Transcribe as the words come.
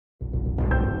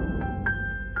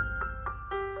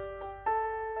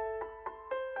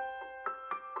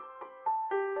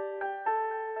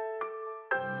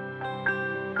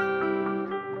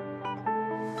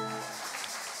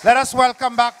Let us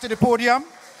welcome back to the podium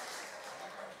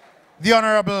the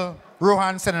Honorable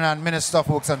Rohan Sinanan, Minister of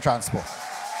Works and Transport.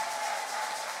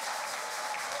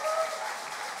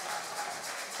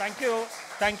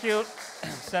 Thank you,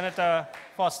 Senator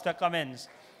Foster Cummins.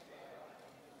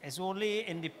 It's only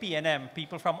in the PNM,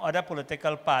 people from other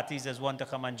political parties just want to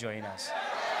come and join us.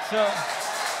 So,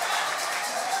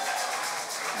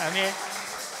 I mean,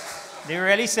 they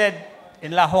really said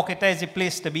in La Horquetta is the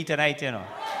place to be tonight, you know.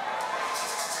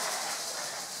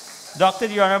 Dr.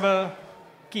 the Honorable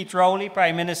Keith Rowley,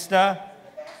 Prime Minister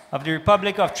of the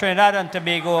Republic of Trinidad and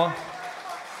Tobago,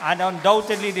 and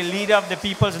undoubtedly the leader of the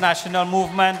People's National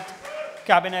Movement,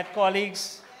 Cabinet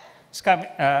colleagues,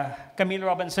 Camille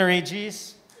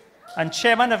Robinson-Regis, and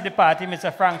Chairman of the party,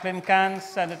 Mr. Franklin Khan,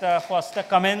 Senator Foster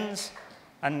Cummins,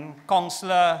 and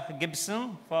Councillor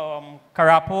Gibson from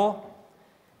Carapo,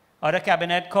 other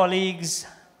Cabinet colleagues,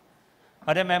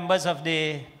 other members of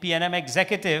the PNM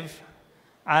executive,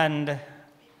 and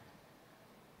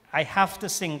I have to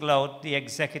single out the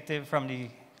executive from the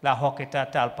La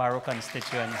Horquetta Talparo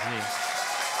constituency.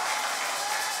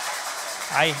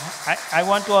 I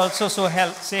want to also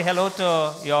say hello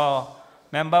to your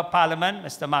Member of Parliament,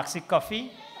 Mr. Maxi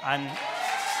Coffey, and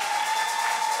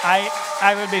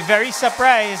I will be very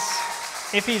surprised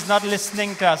if he's not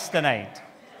listening to us tonight.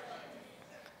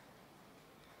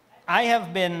 I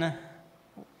have been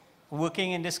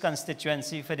working in this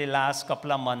constituency for the last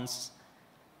couple of months,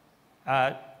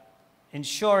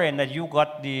 ensuring that you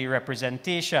got the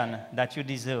representation that you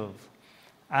deserve.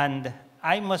 And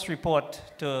I must report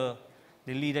to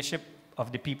the leadership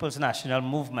of the People's National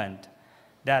Movement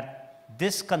that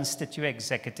this constituent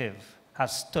executive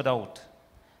has stood out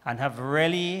and have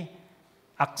really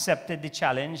accepted the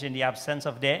challenge in the absence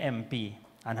of their MP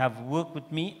and have worked with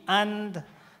me and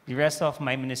the rest of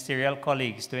my ministerial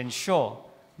colleagues to ensure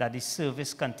that the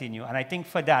service continue. And I think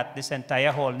for that, this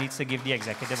entire hall needs to give the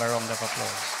executive a round of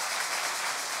applause.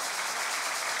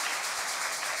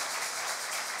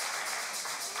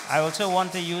 I also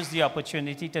want to use the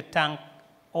opportunity to thank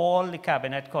all the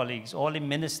cabinet colleagues, all the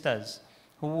ministers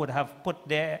who would have put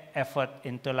their effort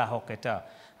into La Horquetta.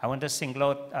 I want to single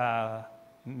out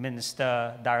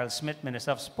Minister Darrell Smith,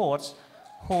 Minister of Sports,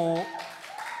 who,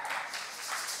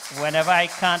 whenever I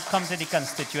can't come to the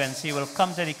constituency, will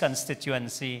come to the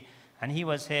constituency. And he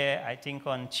was here, I think,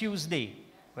 on Tuesday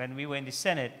when we were in the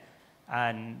Senate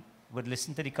and would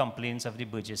listen to the complaints of the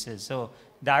Burgesses. So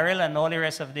Darrell and all the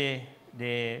rest of the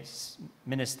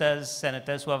ministers,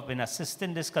 senators who have been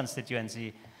assisting this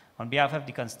constituency, on behalf of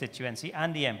the constituency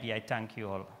and the MP, I thank you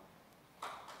all.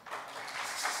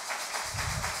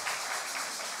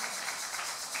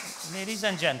 Ladies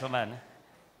and gentlemen,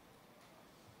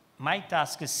 my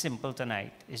task is simple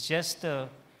tonight. It's just to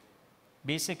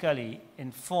basically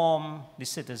inform the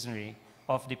citizenry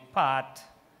of the part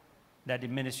that the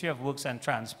Ministry of Works and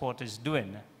Transport is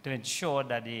doing to ensure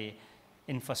that the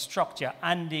infrastructure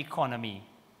and the economy,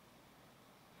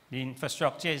 the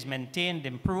infrastructure is maintained,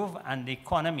 improved, and the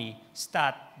economy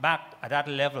start back at that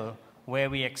level where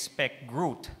we expect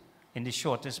growth in the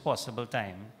shortest possible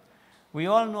time. We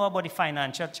all know about the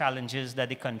financial challenges that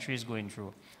the country is going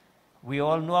through. We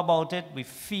all know about it. We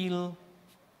feel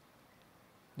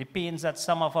the pains that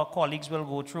some of our colleagues will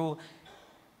go through.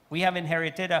 We have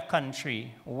inherited a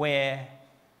country where,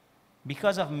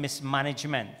 because of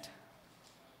mismanagement,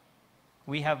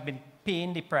 we have been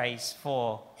paying the price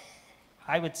for,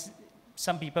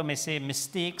 some people may say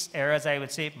mistakes, errors, I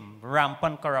would say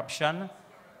rampant corruption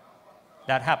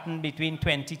that happened between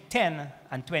 2010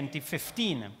 and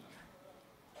 2015.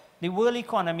 The world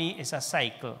economy is a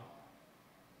cycle.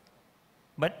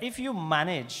 But if you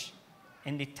manage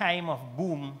in the time of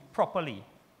boom properly,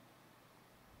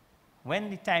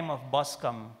 when the time of bust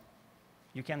comes,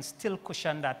 you can still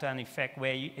cushion that to an effect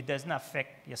where it doesn't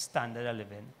affect your standard of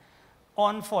living.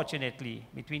 Unfortunately,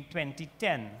 between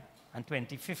 2010 and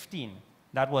 2015,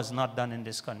 that was not done in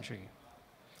this country.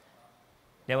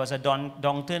 There was a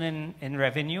downturn in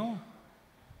revenue,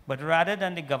 but rather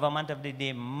than the government of the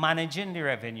day managing the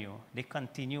revenue, they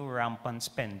continue rampant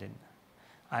spending.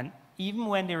 And even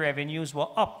when the revenues were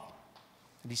up,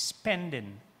 the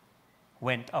spending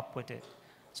went up with it.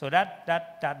 So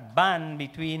that band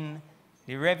between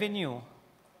the revenue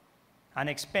and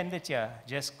expenditure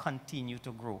just continued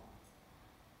to grow.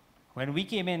 When we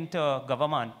came into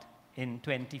government in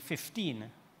 2015,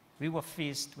 we were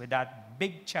faced with that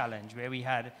big challenge where we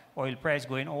had oil price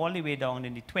going all the way down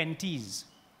in the 20s.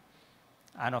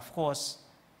 And of course,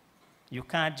 you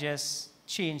can't just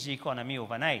change the economy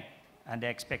overnight and the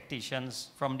expectations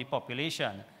from the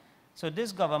population. So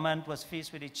this government was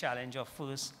faced with the challenge of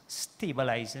first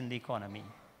stabilizing the economy.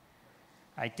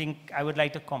 I think I would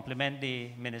like to compliment the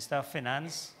Minister of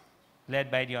Finance,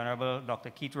 led by the Honorable Dr.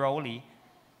 Keith Rowley,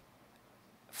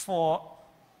 for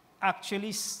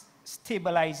actually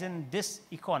stabilizing this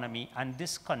economy and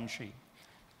this country.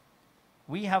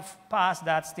 We have passed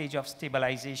that stage of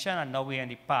stabilization, and now we're in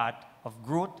the path of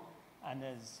growth. And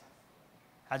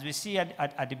as we see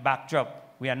at the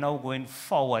backdrop, we are now going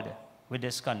forward with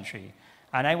this country.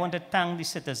 And I want to thank the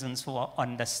citizens for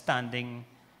understanding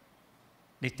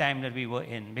the time that we were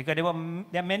in. Because there are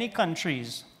many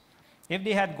countries, if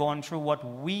they had gone through what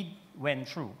we went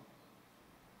through,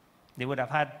 they would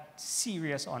have had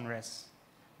serious unrest.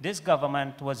 This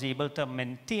government was able to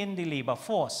maintain the labor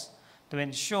force to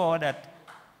ensure that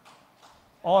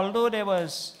although there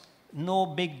was no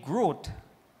big growth,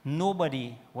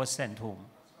 nobody was sent home.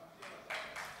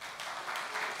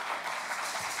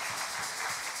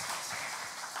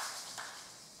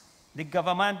 The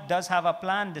government does have a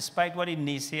plan, despite what the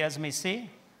naysayers may say,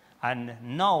 and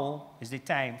now is the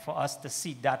time for us to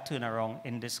see that turnaround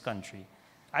in this country.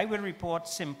 I will report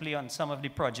simply on some of the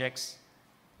projects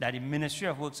that the Ministry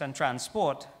of Works and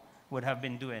Transport would have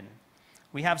been doing.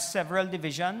 We have several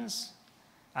divisions,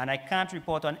 and I can't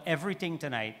report on everything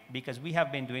tonight because we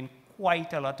have been doing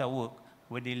quite a lot of work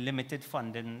with the limited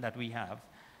funding that we have.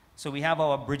 So we have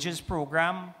our bridges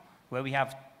program, where we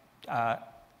have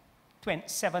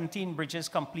 17 bridges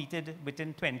completed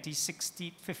within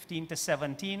 2015 to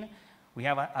 17. We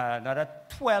have another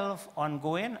 12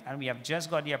 ongoing, and we have just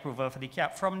got the approval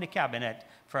from the Cabinet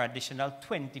for additional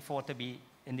 24 to be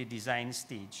in the design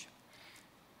stage.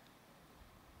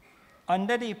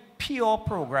 Under the PURE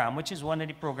program, which is one of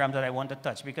the programs that I want to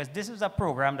touch, because this is a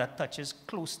program that touches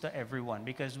close to everyone,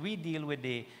 because we deal with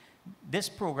this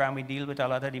program, we deal with a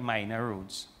lot of the minor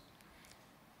roads.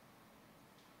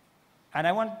 And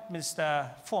I want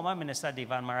former Minister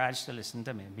Devan Maharaj to listen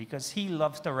to me, because he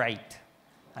loves to write.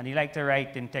 And he liked to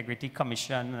write Integrity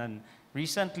Commission. And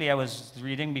recently I was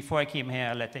reading, before I came here,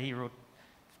 a letter he wrote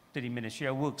to the Ministry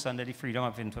of Works under the Freedom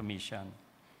of Information.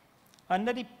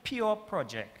 Under the PURE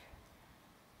project,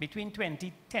 between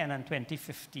 2010 and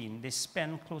 2015, they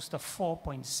spent close to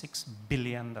 $4.6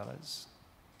 billion.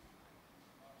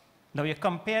 Now you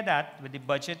compare that with the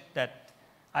budget that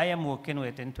I am working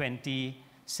with in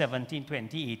 2017,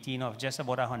 2018 of just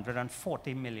about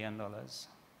 $140 million.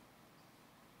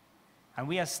 And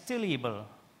we are still able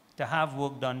to have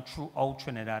work done throughout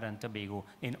Trinidad and Tobago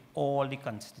in all the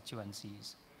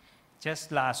constituencies.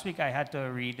 Just last week I had to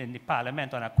read in the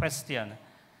Parliament on a question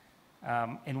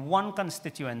in one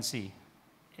constituency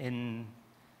in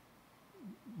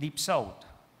Deep South,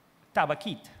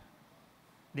 Tabaquite.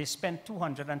 They spent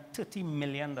 $230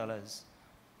 million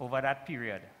over that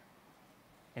period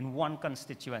in one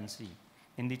constituency.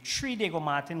 In the Diego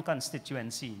Martin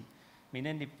constituency,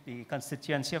 meaning the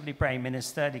constituency of the Prime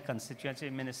Minister, the constituency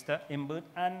of Minister Imbert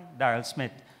and Darrell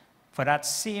Smith, for that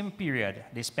same period,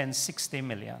 they spent $60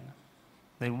 million.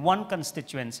 In one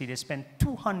constituency, they spent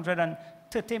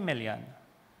 $230 million.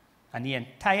 And the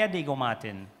entire Diego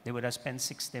Martin, they would have spent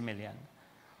 $60 million.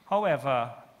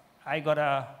 However, I got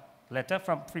a letter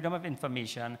from Freedom of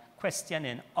Information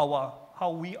questioning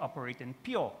how we operate in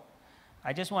PURE.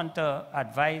 I just want to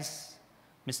advise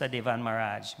Mr. Devan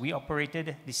Maharaj, we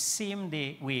operated the same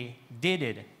day we did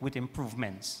it with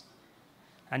improvements.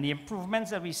 And the improvements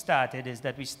that we started is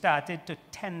that we started to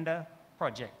tender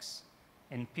projects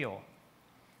in PURE.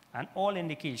 And all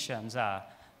indications are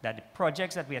that the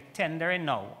projects that we are tendering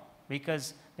now,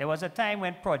 because there was a time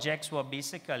when projects were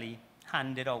basically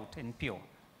handed out in PURE.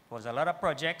 There was a lot of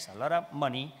projects, a lot of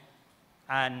money,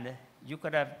 and you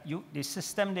could have, the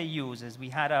system they use is we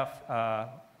had a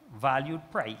valued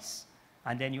price,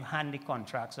 and then you hand the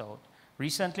contracts out.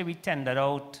 Recently we tendered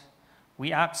out,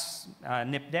 we asked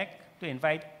NIPDEC to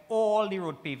invite all the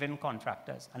road paving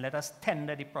contractors and let us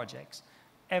tender the projects.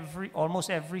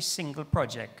 Almost every single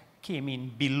project came in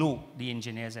below the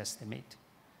engineer's estimate.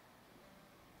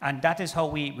 And that is how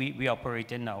we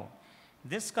operate in now.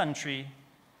 This country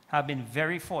have been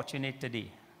very fortunate today.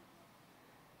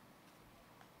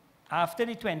 After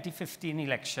the 2015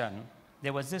 election,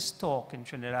 there was this talk in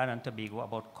Trinidad and Tobago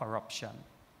about corruption.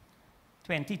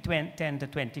 2010 to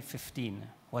 2015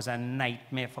 was a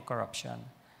nightmare for corruption.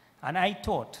 And I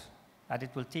thought that it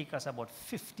will take us about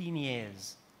 15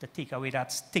 years to take away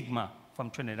that stigma from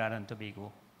Trinidad and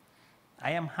Tobago.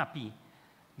 I am happy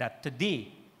that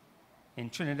today,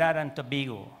 in Trinidad and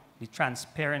Tobago, the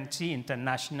Transparency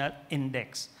International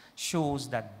Index shows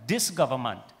that this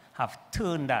government have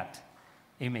turned that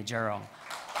image around.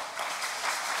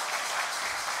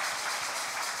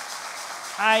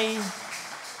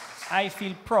 I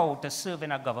feel proud to serve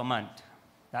in a government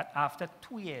that after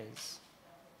 2 years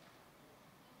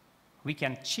we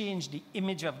can change the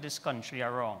image of this country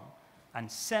around and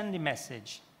send the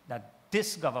message that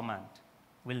this government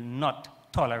will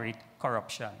not tolerate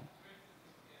corruption.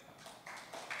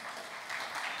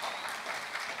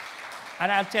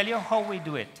 And I'll tell you how we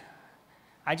do it.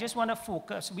 I just want to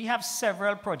focus. We have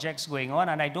several projects going on,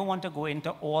 and I don't want to go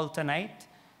into all tonight.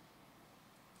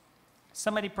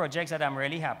 Some of the projects that I'm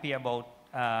really happy about,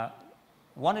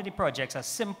 one of the projects, a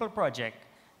simple project,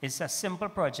 is a simple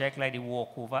project like the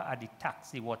walkover at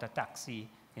the water taxi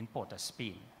in Port of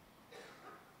Spain.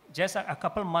 Just a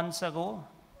couple months ago,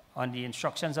 on the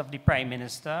instructions of the Prime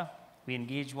Minister, we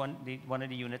engaged one of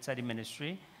the units at the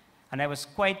ministry, and I was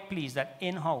quite pleased that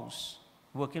in-house,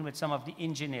 working with some of the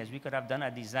engineers, we could have done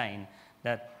a design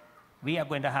that we are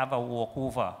going to have a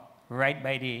walkover right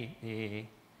by the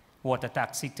water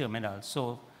taxi terminal.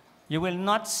 So you will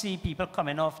not see people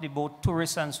coming off the boat,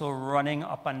 tourists and so running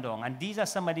up and down. And these are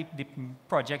some of the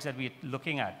projects that we're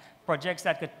looking at, projects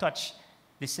that could touch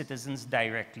the citizens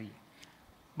directly.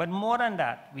 But more than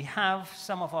that, we have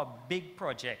some of our big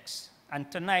projects.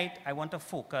 And tonight, I want to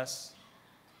focus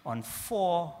on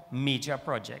 4 major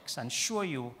projects and show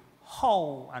you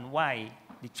how and why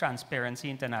the Transparency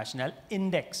International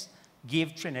Index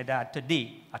gave Trinidad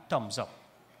today a thumbs up.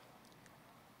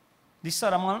 The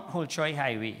Solomon Holtroy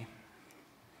Highway.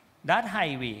 That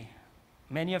highway,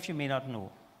 many of you may not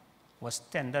know, was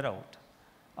tendered out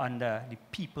under the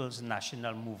People's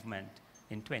National Movement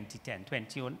in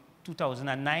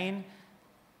 2009,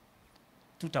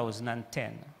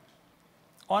 2010.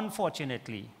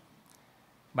 Unfortunately,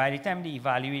 by the time the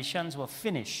evaluations were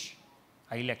finished,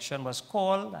 an election was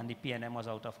called and the PNM was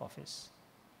out of office.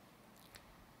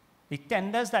 The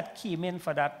tenders that came in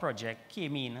for that project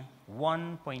came in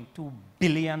 $1.2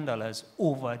 billion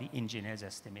over the engineer's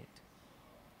estimate.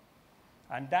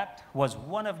 And that was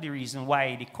one of the reasons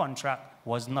why the contract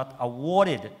was not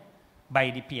awarded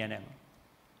by the PNM.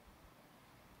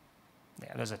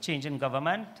 There was a change in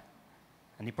government,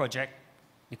 and the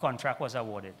contract was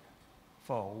awarded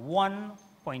for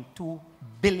 $1.2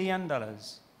 billion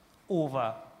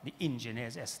over the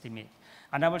engineer's estimate.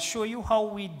 And I will show you how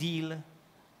we deal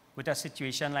with a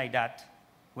situation like that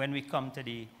when we come to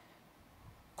the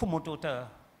Kumoto to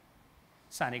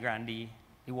Sani Grande,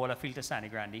 the Waterfield to Sani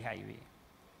Grande Highway.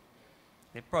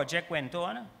 The project went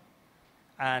on,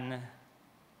 and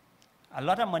a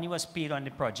lot of money was paid on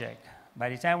the project. By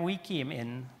the time we came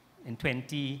in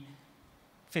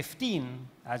 2015,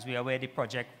 as we are aware, the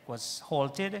project was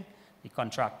halted. The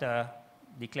contractor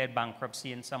declared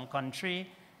bankruptcy in some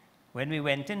country. When we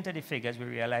went into the figures, we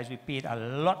realized we paid a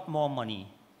lot more money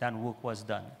than work was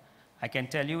done. I can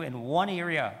tell you in one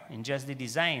area, in just the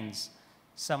designs,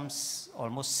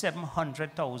 almost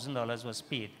 $700,000 was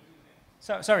paid.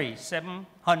 Sorry,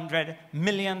 $700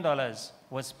 million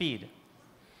was paid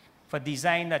for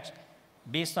design that,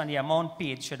 based on the amount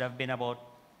paid, should have been about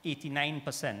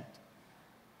 89%.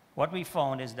 What we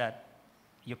found is that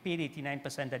you paid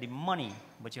 89% of the money,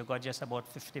 but you got just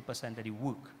about 50% of the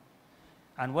work.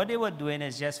 And what they were doing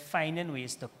is just finding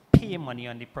ways to pay money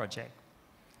on the project.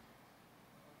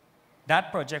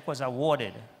 That project was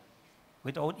awarded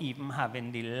without even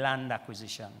having the land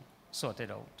acquisition sorted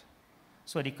out.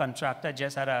 So the contractor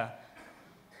just had a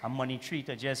money tree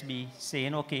to just be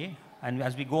saying, okay, and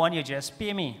as we go on, you just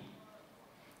pay me.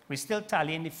 We're still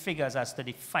tallying the figures as to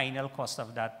the final cost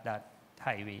of that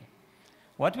highway.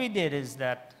 What we did is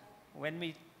that when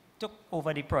we took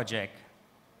over the project,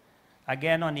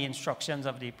 again on the instructions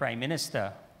of the Prime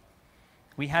Minister,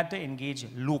 we had to engage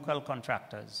local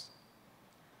contractors.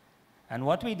 And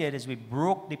what we did is we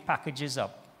broke the packages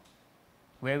up,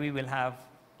 where we will have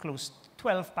close to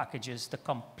 12 packages to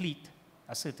complete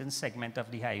a certain segment of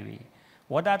the highway.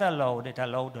 What that allowed, it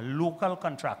allowed the local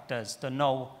contractors to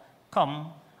now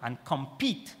come and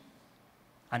compete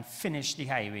and finish the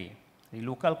highway. The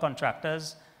local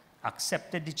contractors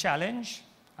accepted the challenge,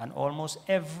 and almost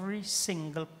every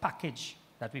single package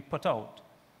that we put out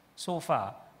so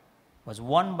far was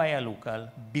won by a local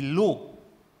below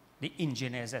the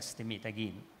engineer's estimate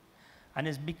again. And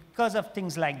it's because of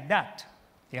things like that,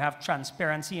 you have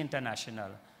Transparency International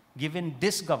giving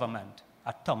this government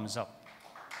a thumbs up.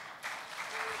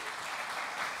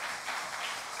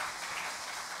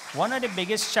 One of the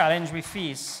biggest challenges we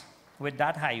face with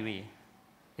that highway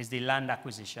is the land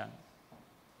acquisition.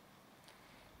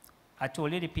 I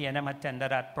told you the PNM had tendered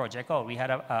that project out. We had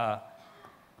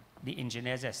the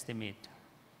engineer's estimate.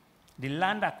 The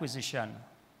land acquisition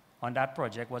on that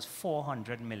project was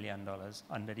 $400 million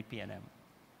under the PNM.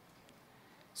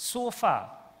 So far,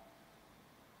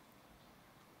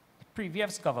 the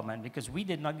previous government, because we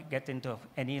did not get into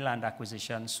any land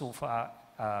acquisition so far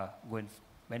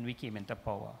when we came into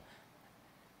power.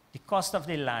 The cost of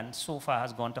the land so far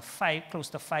has gone to close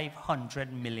to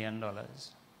 $500 million.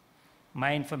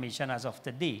 My information as of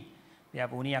today, we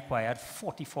have only acquired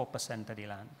 44% of the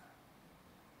land.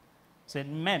 So it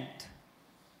meant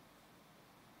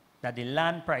that the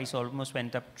land price almost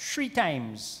went up 3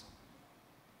 times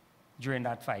during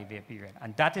that 5-year period.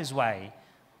 And that is why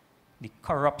the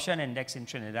corruption index in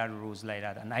Trinidad rose like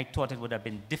that. And I thought it would have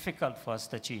been difficult for us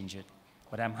to change it.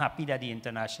 But I'm happy that the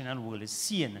international world is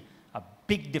seeing a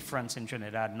big difference in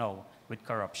Trinidad now with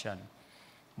corruption.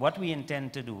 What we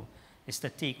intend to do is to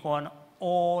take on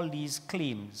all these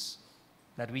claims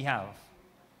that we have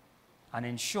and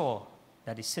ensure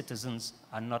that the citizens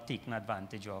are not taken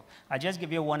advantage of. I'll just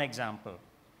give you one example.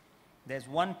 There's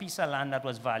one piece of land that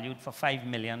was valued for $5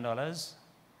 million.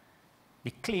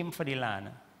 The claim for the land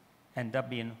ended up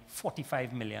being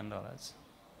 $45 million.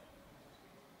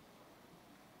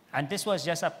 And this was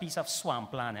just a piece of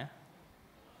swampland. Eh?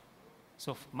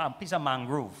 So a piece of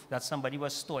mangrove that somebody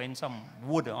was storing some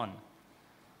wood on.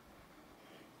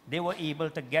 They were able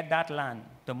to get that land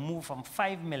to move from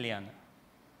 5 million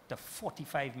to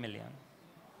 45 million.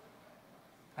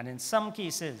 And in some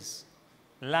cases,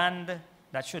 land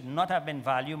that should not have been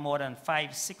valued more than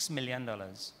 $5–6 million,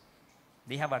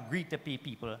 they have agreed to pay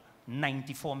people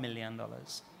 $94 million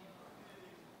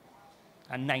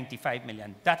and $95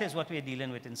 million. That is what we're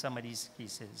dealing with in some of these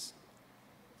cases.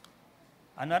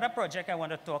 Another project I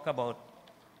want to talk about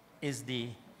is the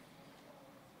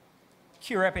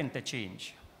Curep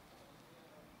interchange.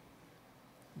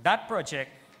 That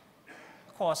project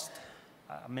cost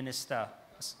a minister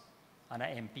and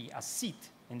an MP a seat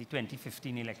in the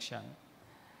 2015 election.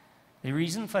 The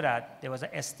reason for that, there was an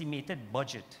estimated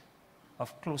budget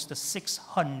of close to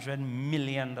 $600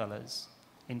 million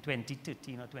in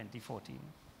 2013 or 2014.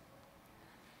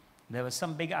 There was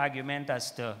some big argument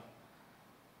as to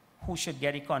who should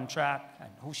get a contract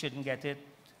and who shouldn't get it,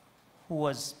 who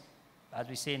was, as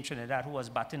we say in Trinidad, who was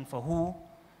batting for who.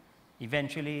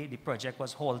 Eventually, the project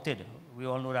was halted. We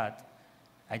all know that.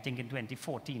 I think in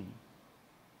 2014.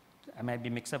 I might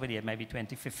be mixed up with it. It might be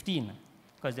 2015.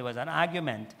 Because there was an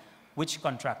argument which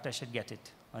contractor should get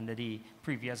it under the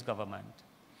previous government.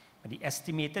 But the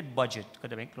estimated budget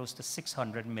could have been close to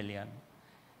 $600 million.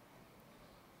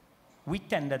 We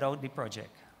tendered out the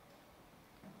project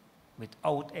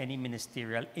without any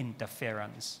ministerial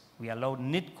interference. We allowed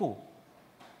NIDCO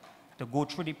to go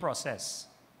through the process.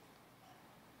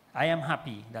 I am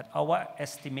happy that our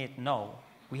estimate now,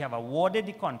 we have awarded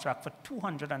the contract for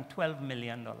 $212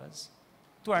 million,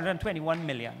 $221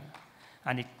 million.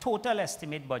 And the total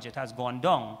estimate budget has gone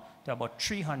down to about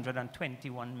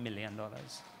 $321 million.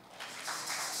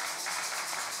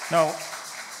 Now,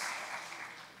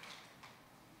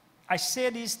 I say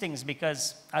these things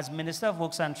because as Minister of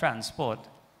Works and Transport,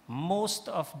 most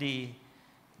of the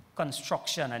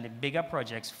construction and the bigger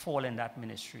projects fall in that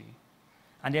ministry.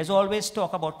 And there's always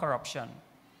talk about corruption.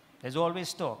 There's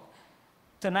always talk.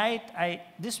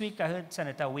 This week I heard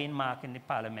Senator Wayne Mark in the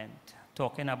Parliament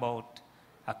talking about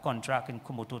a contract in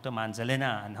Kumoto to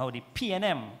Manzalina and how the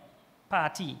PNM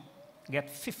party get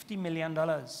 $50 million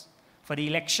for the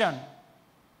election.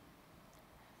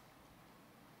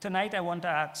 Tonight I want to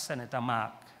ask Senator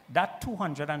Mark, that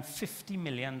 $250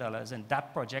 million in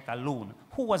that project alone,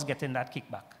 who was getting that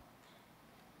kickback?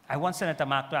 I want Senator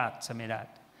Mark to answer me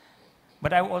that.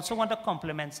 But I also want to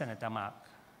compliment Senator Mark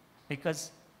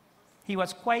because he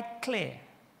was quite clear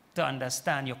to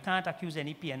understand you can't accuse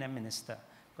any PNM minister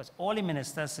because all the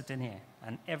ministers sitting here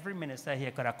and every minister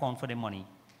here could account for the money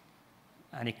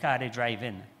and the car they drive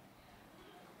in.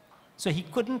 So he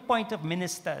couldn't point at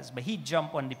ministers, but he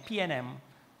jumped on the PNM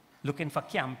looking for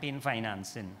campaign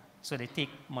financing. So they take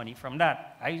money from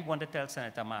that. I want to tell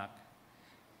Senator Mark,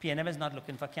 PNM is not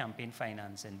looking for campaign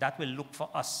financing. That will look for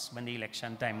us when the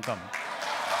election time comes.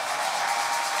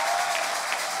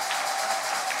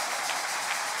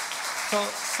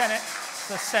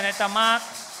 So Senator Mark,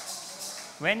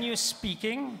 when you're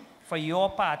speaking for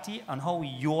your party and how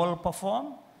you all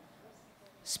perform,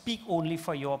 speak only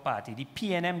for your party. The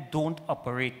PNM don't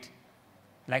operate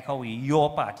like how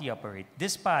your party operates.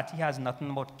 This party has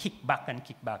nothing but kickback and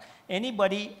kickback.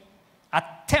 Anybody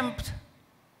attempt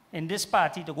in this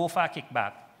party to go for a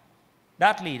kickback,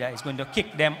 that leader is going to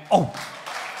kick them out.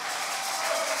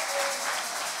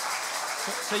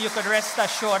 So you could rest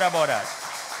assured about that.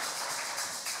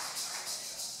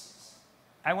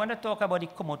 I want to talk about the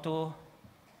Kumoto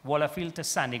Wallafield to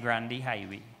Sandy Grande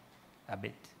highway a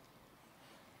bit.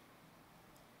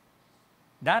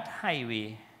 That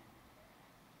highway,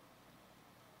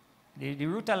 the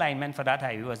route alignment for that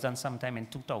highway was done sometime in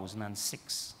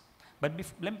 2006. But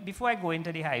before I go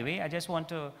into the highway, I just want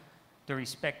to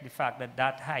respect the fact that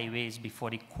that highway is before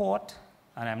the court,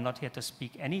 and I'm not here to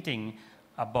speak anything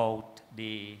about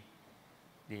the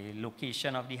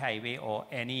location of the highway or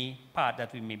any part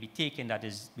that we may be taking that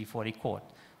is before the court.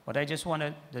 What I just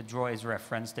wanted to draw is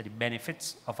reference to the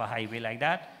benefits of a highway like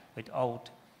that without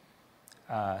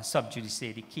sub judice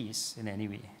the case in any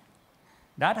way.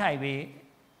 That highway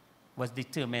was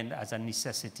determined as a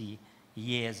necessity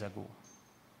years ago.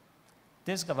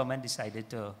 This government decided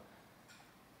to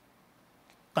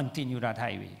continue that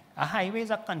highway. A highway is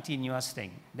a continuous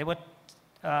thing. They were,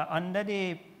 under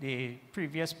the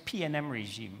previous PNM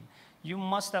regime, you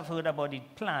must have heard about the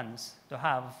plans to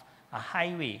have a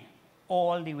highway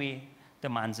all the way to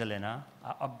Manzalina,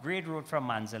 an upgrade road from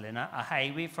Manzalina, a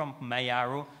highway from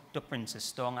Mayaro to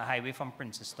Princetown, a highway from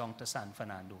Princetown to San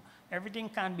Fernando. Everything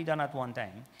can be done at one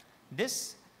time.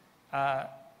 This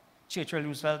Churchill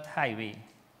Roosevelt Highway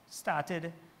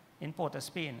started in Port of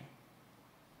Spain.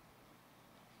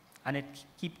 And it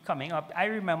keep coming up. I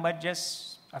remember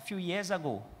just a few years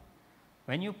ago,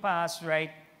 when you pass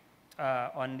right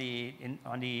on the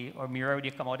Ormira Road,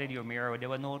 you come out of the Ormira Road, there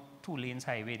was no 2 lanes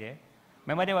highway there.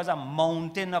 Remember there was a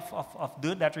mountain of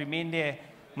dirt that remained there,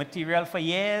 material for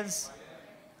years.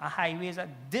 A highway is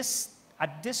at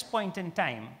this point in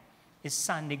time is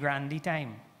Sandy Grande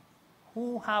time.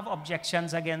 Who have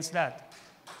objections against that?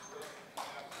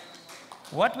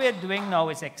 What we're doing now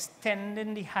is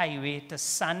extending the highway to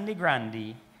Sandy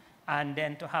Grande and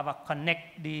then to have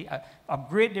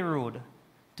upgrade the road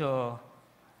to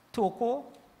Toko,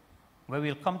 where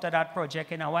we'll come to that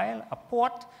project in a while, a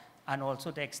port, and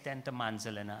also to extend to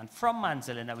Manzalina. And from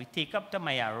Manzalina, we take up to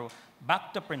Mayaro,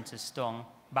 back to Princetown,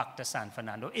 back to San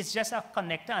Fernando. It's just a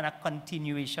connector and a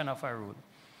continuation of our road.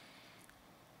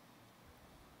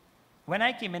 When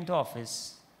I came into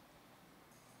office,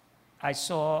 I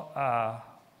saw a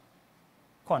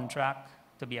contract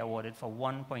to be awarded for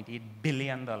 $1.8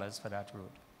 billion for that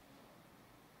road.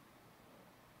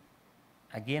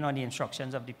 Again, on the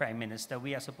instructions of the Prime Minister,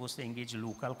 we are supposed to engage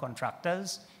local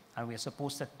contractors, and we are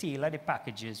supposed to tailor the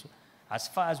packages as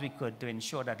far as we could to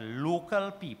ensure that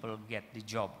local people get the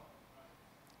job.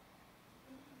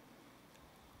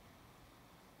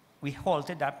 We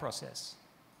halted that process.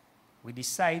 We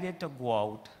decided to go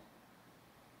out,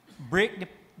 break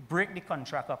the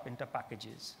contract up into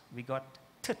packages. We got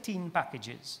 13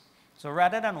 packages. So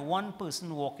rather than one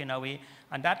person walking away,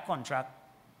 and that contract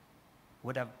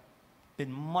would have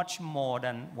been much more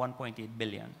than $1.8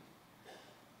 billion.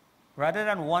 Rather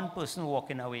than one person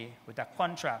walking away with a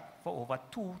contract for over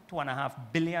 $2.5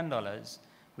 billion,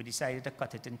 we decided to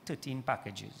cut it in 13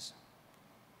 packages.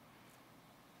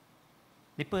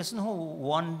 The person who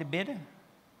won the bid,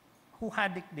 who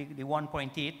had the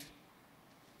 1.8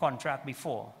 contract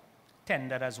before,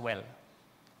 tendered as well.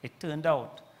 It turned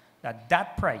out that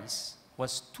that price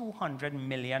was $200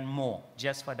 million more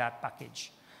just for that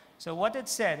package. So what it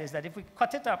said is that if we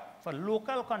cut it up for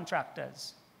local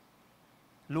contractors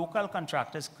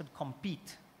could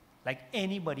compete like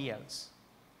anybody else.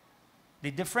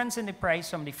 The difference in the price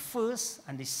from the first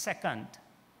and the second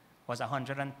was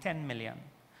 $110 million.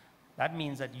 That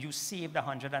means that you saved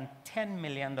 $110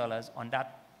 million on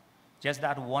that, just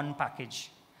that one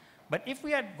package. But if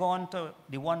we had gone to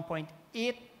the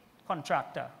 1.8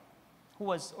 contractor, who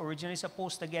was originally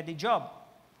supposed to get the job,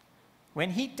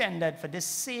 when he tendered for this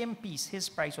same piece, his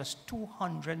price was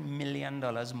 $200 million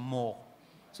more.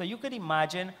 So you could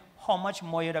imagine how much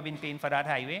more you'd have been paying for that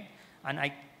highway. And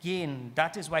again,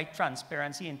 that is why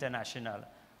Transparency International,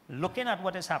 looking at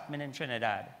what is happening in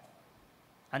Trinidad,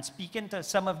 and speaking to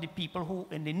some of the people who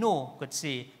in the know could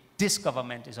say, this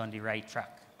government is on the right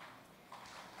track.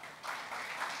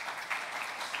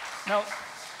 Now,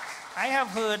 I have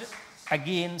heard,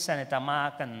 again, Senator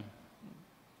Mark and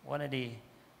one of the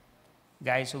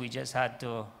guys who we just had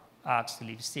to ask to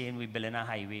leave saying we're building a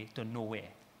highway to nowhere.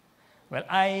 Well,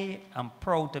 I am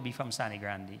proud to be from Sandy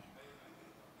Grande.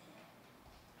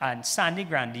 And Sandy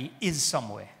Grande is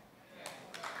somewhere.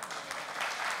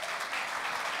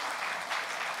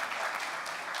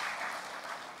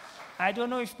 I don't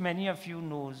know if many of you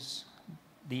knows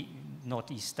the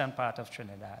northeastern part of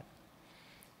Trinidad.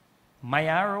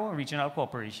 Mayaro Regional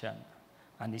Corporation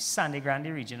and the Sandy Grande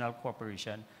Regional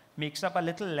Corporation makes up a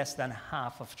little less than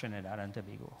half of Trinidad and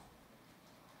Tobago.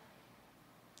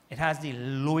 It has the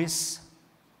lowest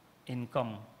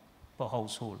income per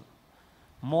household.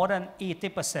 More than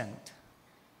 80%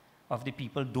 of the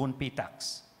people don't pay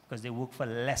tax because they work for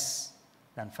less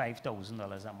than $5,000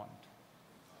 a month.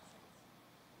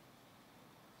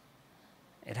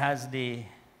 It has the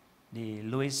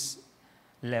lowest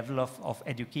level of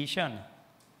education.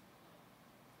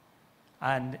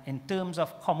 And in terms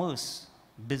of commerce,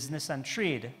 business and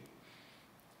trade,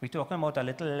 we're talking about a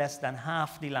little less than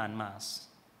half the landmass.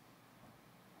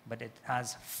 But it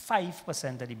has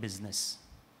 5% of the business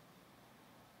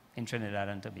in Trinidad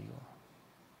and Tobago.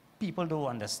 People don't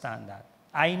understand that.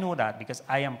 I know that because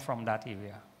I am from that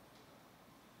area.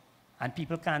 And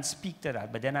people can't speak to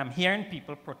that. But then I'm hearing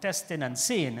people protesting and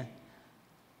saying,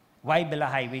 why build a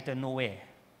highway to nowhere?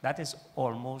 That is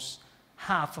almost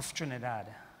half of Trinidad.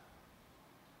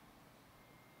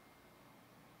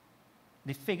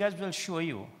 The figures will show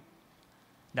you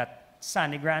that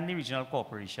Sangre Grande Regional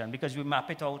Corporation, because we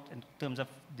map it out in terms of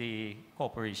the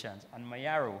corporations, and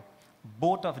Mayaro,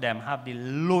 both of them have the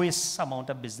lowest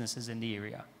amount of businesses in the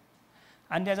area.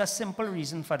 And there's a simple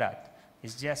reason for that.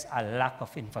 It's just a lack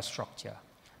of infrastructure.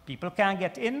 People can't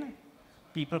get in,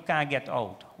 people can't get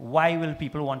out. Why will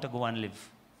people want to go and live?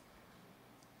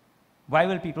 Why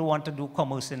will people want to do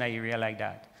commerce in an area like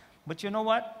that? But you know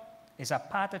what? It's a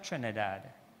part of Trinidad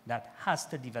that has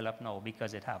to develop now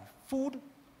because it have food,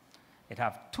 it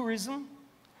have tourism,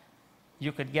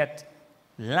 you could get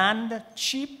land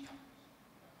cheap,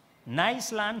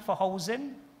 nice land for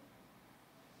housing,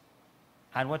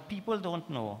 and what people don't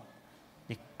know,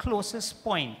 the closest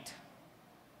point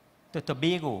to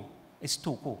Tobago is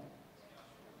Toco.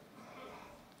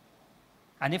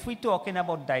 And if we're talking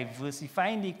about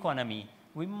diversifying the economy,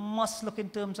 we must look in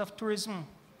terms of tourism.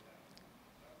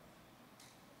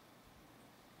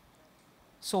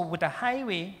 So with a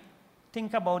highway,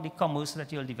 think about the commerce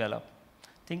that you'll develop.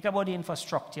 Think about the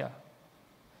infrastructure.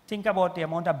 Think about the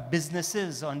amount of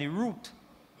businesses on the route.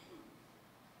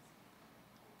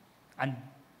 And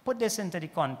put this into the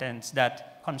context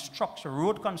that construction,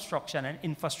 road construction and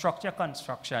infrastructure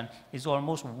construction is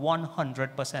almost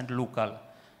 100% local.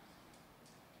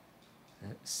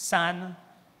 Sand,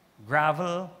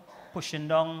 gravel, pushing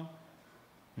down,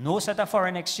 no set of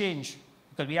foreign exchange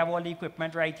because we have all the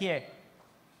equipment right here.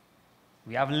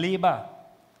 We have labor,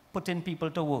 putting people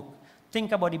to work.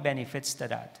 Think about the benefits to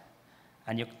that.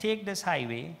 And you take this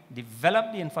highway,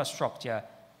 develop the infrastructure,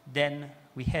 then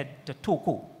we head to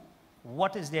Toco.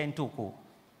 What is there in Toco?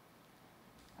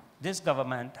 This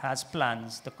government has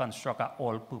plans to construct an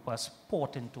all-purpose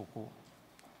port in Toco.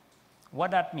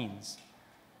 What that means?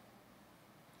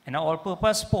 In an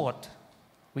all-purpose port,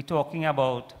 we're talking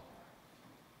about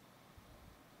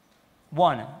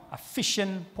one, a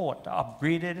fishing port, an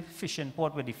upgraded fishing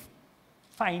port with the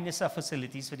finest of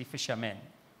facilities for the fishermen.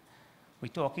 We're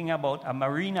talking about a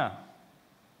marina.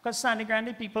 Because Sangre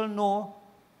Grande people know,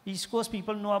 East Coast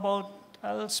people know about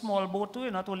a little small boat too,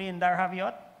 not only in there have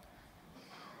yacht.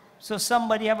 So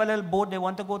somebody have a little boat, they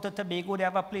want to go to Tobago, they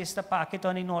have a place to park it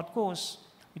on the North Coast.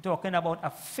 We're talking about a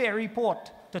ferry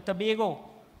port to Tobago.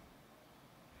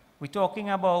 We're talking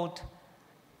about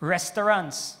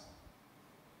restaurants,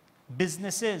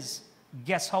 businesses,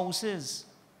 guest houses,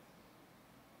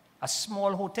 a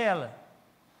small hotel,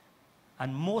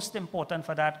 and most important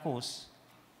for that coast,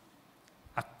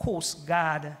 a Coast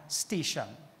Guard station.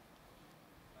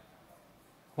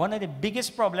 One of the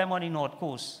biggest problems on the North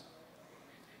Coast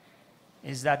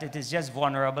is that it is just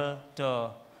vulnerable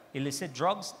to illicit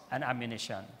drugs and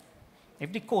ammunition.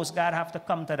 If the Coast Guard have to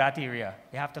come to that area,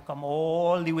 they have to come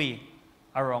all the way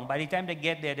around. By the time they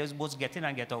get there, those boats get in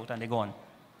and get out and they're gone.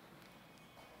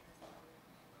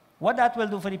 What that will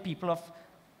do for the people of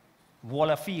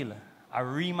Wallerfield,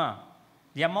 Arima,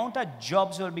 the amount of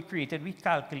jobs will be created, we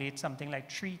calculate something like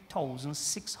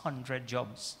 3,600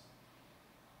 jobs.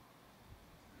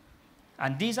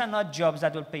 And these are not jobs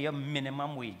that will pay a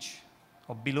minimum wage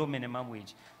or below minimum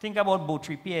wage. Think about boat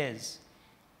repairs,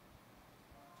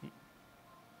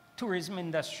 tourism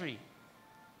industry.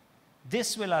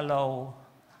 This will allow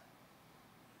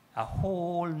a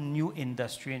whole new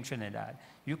industry in Trinidad.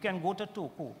 You can go to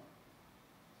Toco,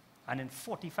 and in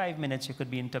 45 minutes you could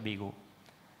be in Tobago.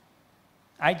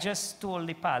 I just told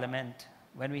the Parliament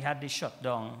when we had the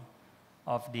shutdown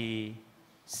of the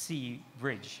sea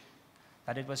bridge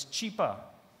that it was cheaper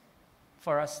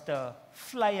for us to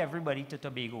fly everybody to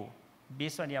Tobago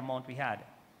based on the amount we had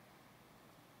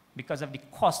because of the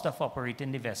cost of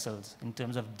operating the vessels in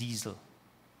terms of diesel.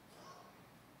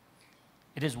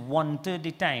 It is 1/3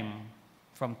 the time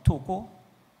from Toco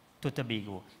to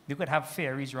Tobago. You could have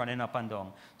ferries running up and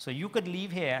down. So you could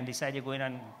leave here and decide you're going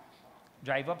and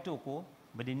drive up Toco,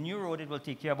 but the new road, it will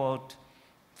take you about,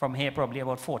 from here probably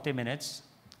about 40 minutes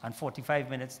and 45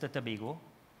 minutes to Tobago.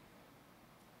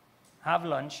 Have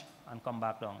lunch and come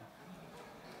back down.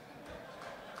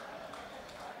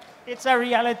 It's a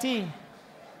reality.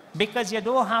 Because you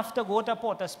don't have to go to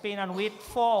Port of Spain and wait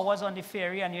 4 hours on the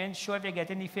ferry and you ain't sure if you're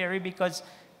getting the ferry because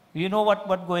you know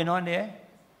what's going on there.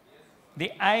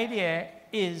 The idea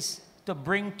is to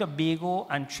bring Tobago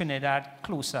and Trinidad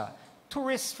closer.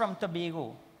 Tourists from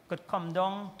Tobago could come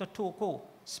down to Toco,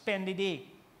 spend the day,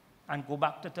 and go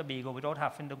back to Tobago without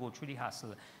having to go through the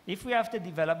hassle. If we have to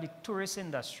develop the tourist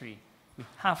industry, we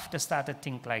have to start to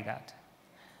think like that.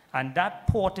 And that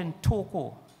port in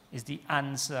Toco is the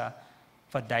answer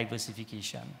for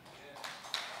diversification.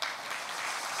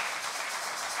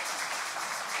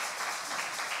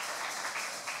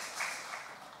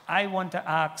 I want to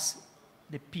ask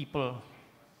the people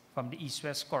from the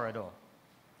East-West Corridor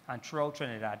and throughout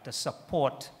Trinidad to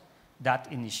support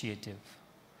that initiative,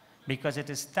 because it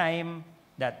is time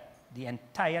that the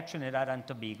entire Trinidad and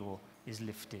Tobago is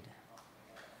lifted.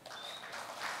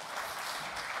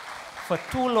 For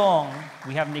too long,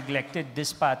 we have neglected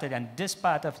this part, and this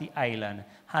part of the island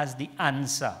has the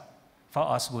answer for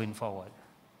us going forward.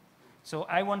 So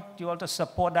I want you all to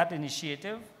support that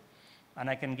initiative, and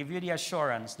I can give you the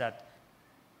assurance that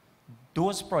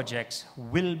those projects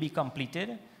will be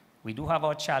completed. We do have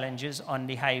our challenges on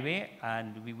the highway,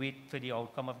 and we wait for the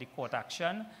outcome of the court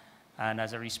action. And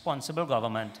as a responsible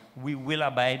government, we will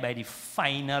abide by the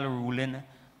final ruling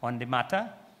on the matter.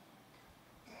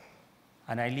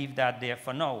 And I leave that there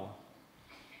for now.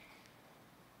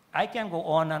 I can go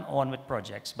on and on with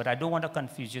projects, but I don't want to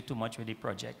confuse you too much with the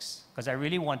projects, because I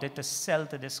really wanted to sell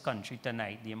to this country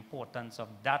tonight the importance of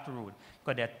that road,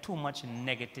 because there are too much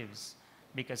negatives,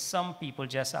 because some people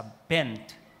just are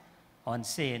bent on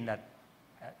saying that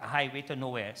a highway to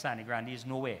nowhere, Sangre Grande is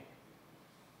nowhere,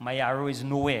 Mayaro is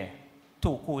nowhere,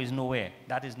 Toco is nowhere.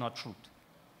 That is not truth.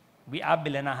 We are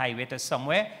building a highway to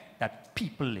somewhere that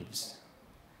people lives.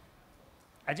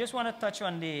 I just want to touch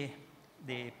on the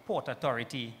Port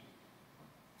Authority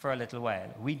for a little while.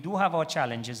 We do have our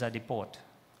challenges at the port.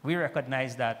 We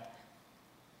recognize that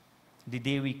the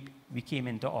day we came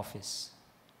into office.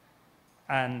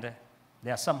 And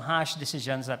there are some harsh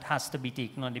decisions that has to be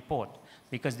taken on the port,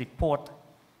 because the port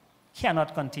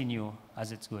cannot continue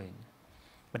as it's going.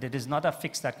 But it is not a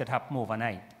fix that could happen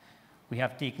overnight. We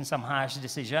have taken some harsh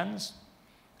decisions,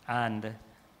 and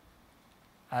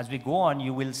as we go on,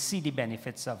 you will see the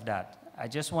benefits of that. I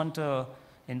just want to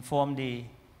inform the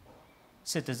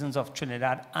citizens of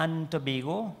Trinidad and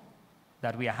Tobago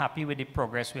that we are happy with the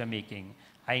progress we are making.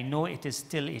 I know it is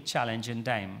still a challenging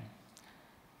time,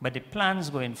 but the plans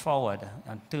going forward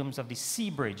in terms of the sea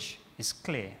bridge is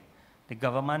clear. The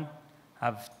government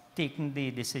have taken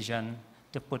the decision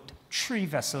to put 3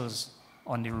 vessels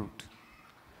on the route.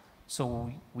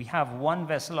 So we have 1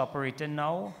 vessel operating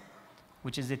now,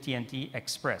 which is the TNT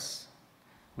Express.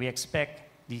 We expect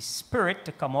the Spirit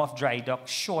to come off dry dock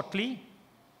shortly.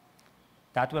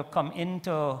 That will come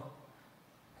into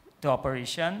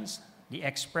operations. The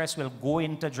Express will go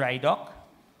into dry dock,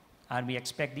 and we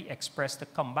expect the Express to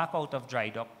come back out of dry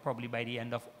dock probably by the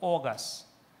end of August.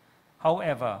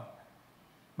 However,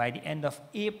 by the end of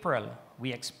April,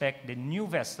 we expect the new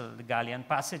vessel, the Galleon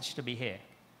Passage, to be here.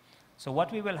 So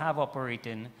what we will have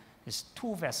operating is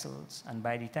 2 vessels, and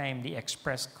by the time the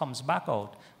Express comes back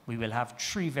out, we will have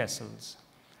 3 vessels.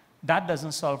 That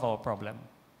doesn't solve our problem,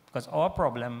 because our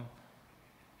problem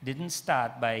didn't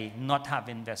start by not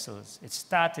having vessels. It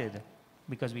started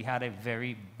because we had a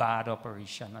very bad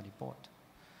operation at the port.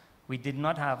 We did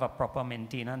not have a proper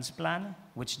maintenance plan,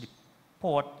 which the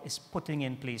port is putting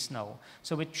in place now.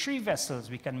 So with 3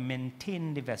 vessels, we can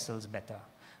maintain the vessels better.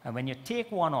 And when you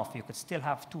take 1 off, you could still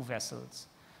have 2 vessels.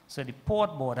 So the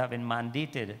port board have been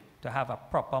mandated to have a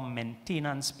proper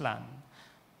maintenance plan.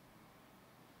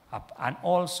 And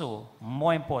also,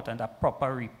 more important, a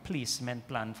proper replacement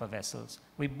plan for vessels.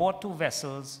 We bought 2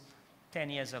 vessels 10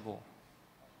 years ago,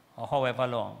 or however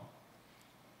long.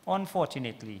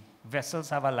 Unfortunately, vessels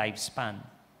have a lifespan.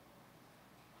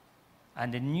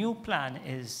 And the new plan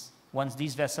is, once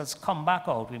these vessels come back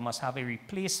out, we must have a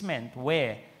replacement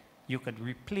where you could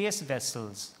replace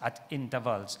vessels at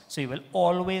intervals. So you will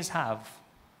always have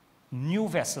new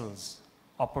vessels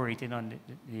operating on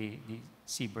the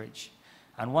sea bridge.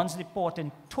 And once the port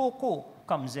in Toco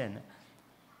comes in,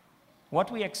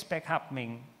 what we expect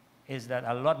happening is that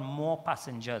a lot more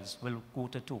passengers will go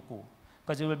to Toco,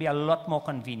 because it will be a lot more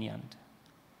convenient.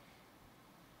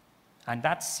 And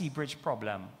that sea bridge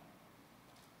problem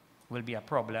will be a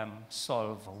problem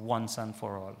solved once and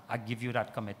for all. I give you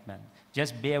that commitment.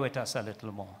 Just bear with us a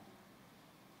little more.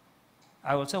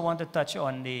 I also want to touch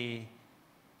on the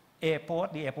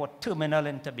airport terminal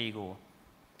in Tobago.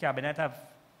 Cabinet have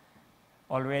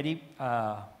already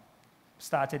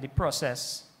started the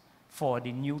process for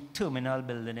the new terminal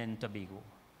building in Tobago.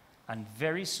 And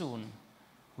very soon,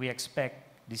 we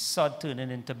expect the south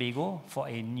turning in Tobago for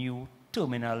a new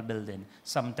terminal building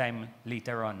sometime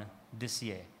later on this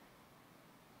year.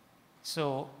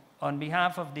 So on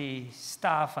behalf of the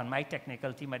staff and my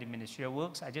technical team at the Ministry of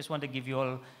Works, I just want to give you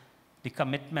all the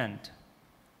commitment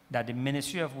that the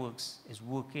Ministry of Works is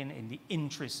working in the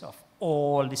interests of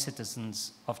all the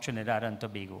citizens of Trinidad and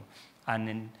Tobago.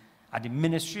 And at the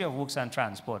Ministry of Works and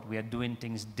Transport, we are doing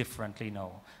things differently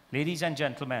now. Ladies and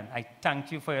gentlemen, I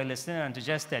thank you for your listening, and to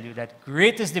just tell you that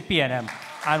great is the PNM,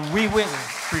 and we will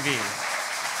prevail.